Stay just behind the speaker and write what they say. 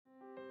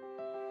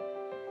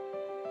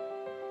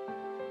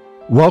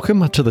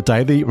Welcome to the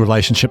Daily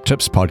Relationship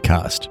Tips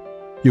Podcast,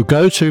 your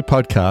go-to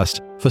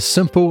podcast for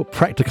simple,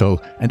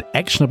 practical, and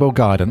actionable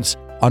guidance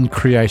on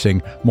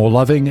creating more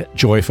loving,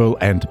 joyful,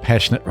 and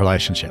passionate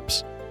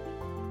relationships.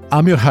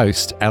 I'm your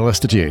host,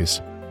 Alistair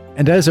Dews,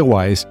 and as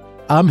always,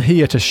 I'm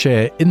here to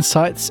share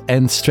insights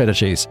and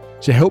strategies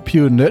to help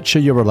you nurture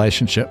your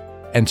relationship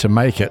and to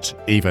make it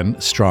even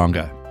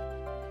stronger.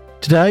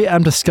 Today,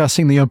 I'm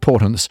discussing the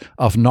importance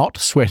of not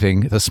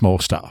sweating the small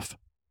stuff.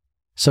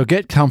 So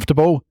get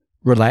comfortable,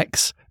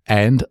 relax,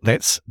 and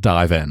let's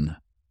dive in.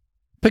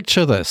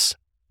 Picture this.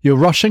 You're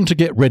rushing to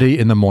get ready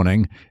in the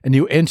morning and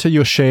you enter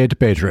your shared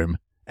bedroom,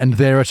 and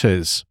there it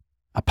is,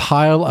 a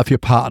pile of your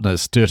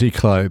partner's dirty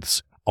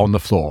clothes on the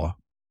floor.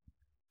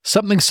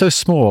 Something so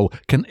small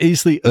can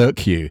easily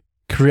irk you,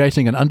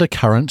 creating an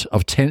undercurrent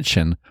of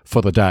tension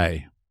for the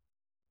day.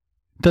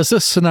 Does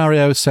this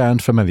scenario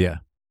sound familiar?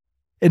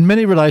 In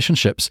many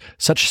relationships,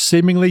 such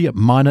seemingly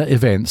minor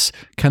events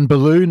can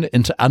balloon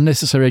into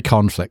unnecessary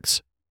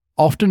conflicts,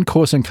 often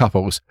causing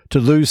couples to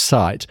lose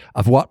sight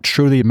of what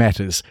truly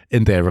matters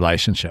in their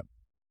relationship.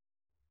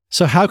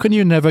 So how can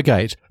you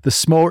navigate the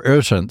small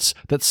irritants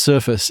that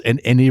surface in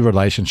any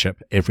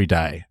relationship every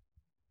day?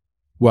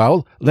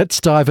 Well, let's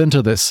dive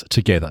into this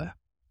together.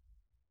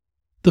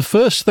 The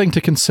first thing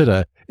to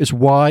consider is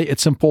why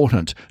it's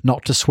important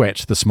not to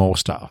sweat the small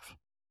stuff.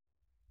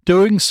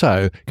 Doing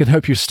so can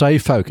help you stay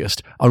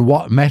focused on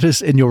what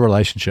matters in your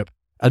relationship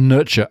and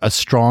nurture a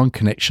strong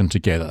connection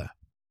together.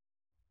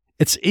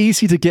 It's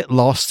easy to get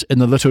lost in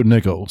the little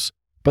niggles,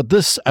 but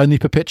this only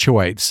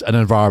perpetuates an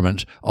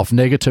environment of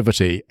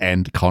negativity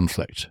and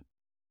conflict.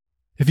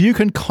 If you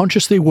can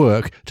consciously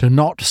work to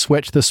not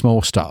sweat the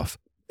small stuff,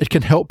 it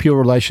can help your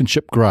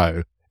relationship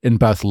grow in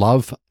both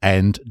love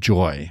and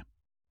joy.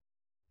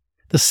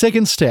 The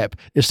second step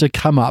is to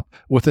come up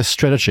with a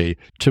strategy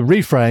to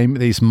reframe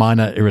these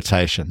minor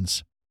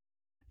irritations.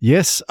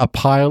 Yes, a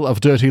pile of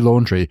dirty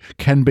laundry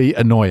can be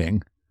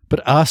annoying,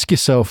 but ask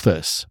yourself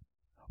this: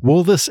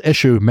 will this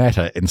issue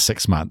matter in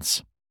 6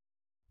 months?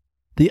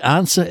 The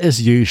answer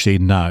is usually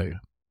no.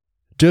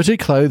 Dirty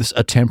clothes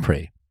are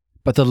temporary,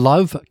 but the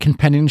love,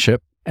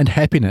 companionship, and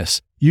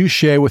happiness you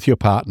share with your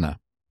partner,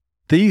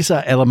 these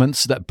are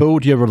elements that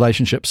build your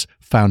relationship's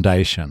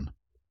foundation.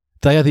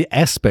 They are the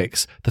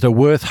aspects that are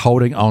worth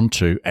holding on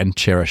to and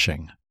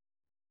cherishing.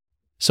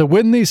 So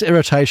when these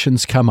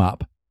irritations come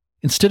up,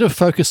 instead of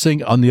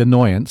focusing on the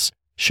annoyance,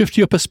 shift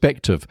your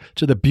perspective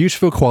to the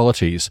beautiful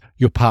qualities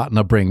your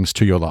partner brings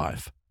to your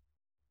life.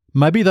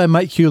 Maybe they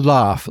make you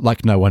laugh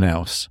like no one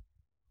else,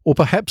 or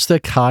perhaps their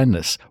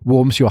kindness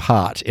warms your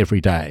heart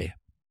every day.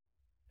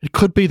 It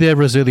could be their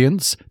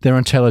resilience, their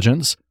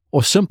intelligence,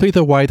 or simply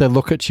the way they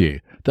look at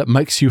you that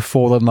makes you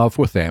fall in love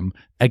with them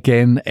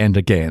again and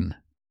again.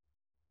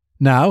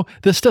 Now,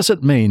 this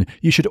doesn't mean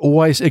you should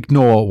always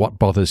ignore what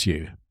bothers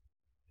you.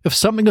 If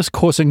something is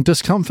causing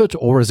discomfort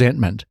or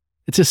resentment,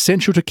 it's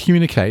essential to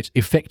communicate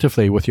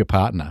effectively with your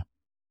partner.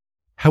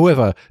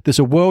 However, there's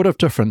a world of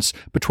difference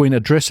between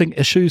addressing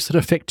issues that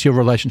affect your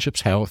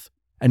relationship's health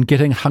and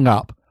getting hung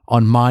up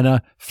on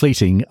minor,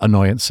 fleeting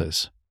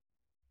annoyances.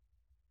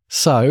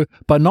 So,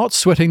 by not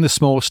sweating the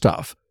small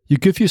stuff, you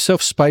give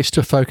yourself space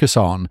to focus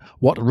on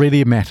what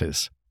really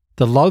matters,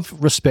 the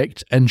love,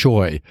 respect, and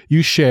joy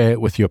you share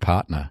with your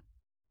partner.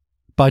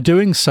 By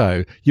doing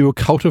so, you will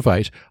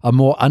cultivate a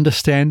more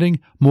understanding,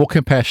 more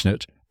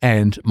compassionate,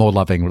 and more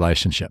loving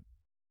relationship.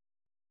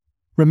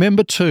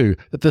 Remember too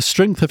that the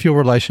strength of your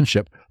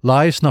relationship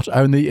lies not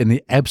only in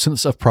the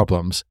absence of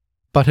problems,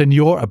 but in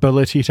your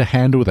ability to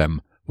handle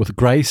them with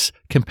grace,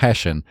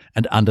 compassion,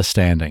 and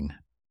understanding.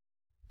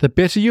 The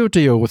better you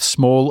deal with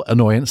small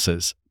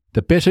annoyances,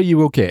 the better you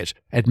will get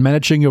at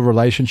managing your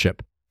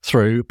relationship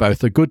through both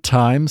the good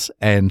times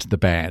and the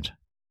bad.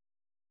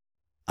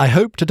 I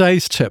hope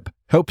today's tip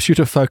helps you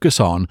to focus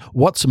on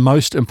what's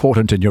most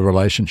important in your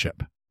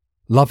relationship: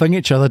 loving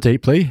each other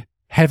deeply,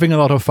 having a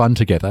lot of fun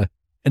together,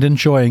 and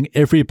enjoying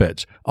every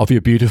bit of your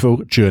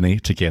beautiful journey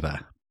together.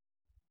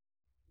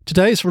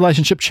 Today's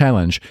relationship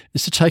challenge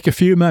is to take a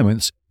few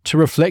moments to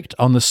reflect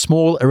on the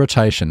small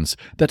irritations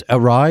that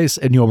arise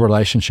in your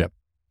relationship,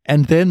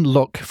 and then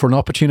look for an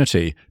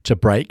opportunity to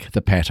break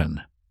the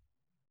pattern.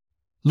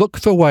 Look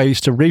for ways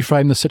to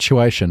reframe the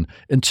situation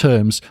in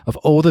terms of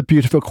all the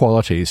beautiful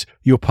qualities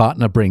your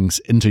partner brings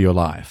into your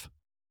life.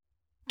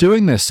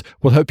 Doing this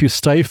will help you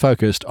stay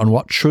focused on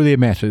what truly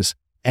matters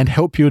and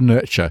help you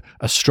nurture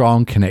a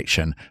strong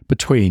connection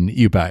between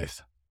you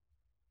both.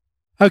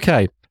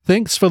 Okay,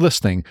 thanks for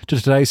listening to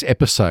today's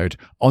episode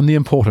on the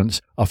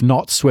importance of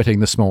not sweating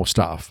the small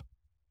stuff.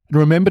 And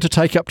remember to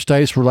take up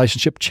today's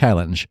relationship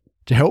challenge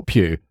to help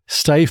you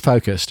stay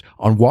focused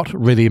on what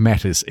really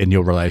matters in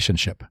your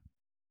relationship.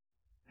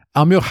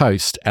 I'm your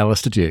host,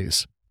 Alistair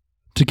Dews.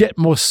 To get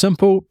more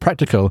simple,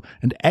 practical,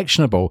 and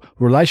actionable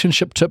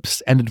relationship tips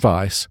and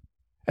advice,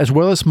 as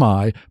well as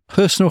my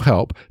personal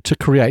help to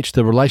create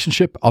the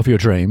relationship of your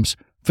dreams,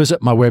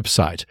 visit my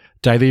website,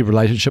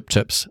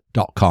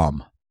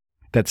 dailyrelationshiptips.com.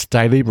 That's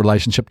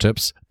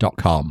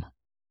dailyrelationshiptips.com.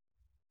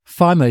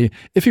 Finally,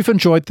 if you've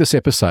enjoyed this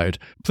episode,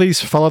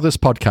 please follow this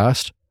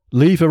podcast,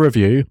 leave a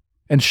review,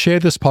 and share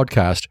this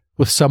podcast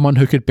with someone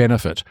who could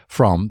benefit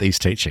from these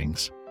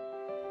teachings.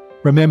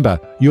 Remember,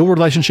 your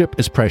relationship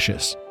is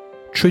precious.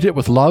 Treat it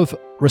with love,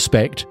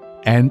 respect,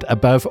 and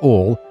above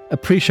all,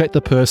 appreciate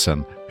the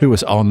person who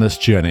is on this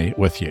journey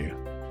with you.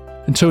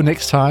 Until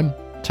next time,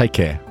 take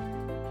care.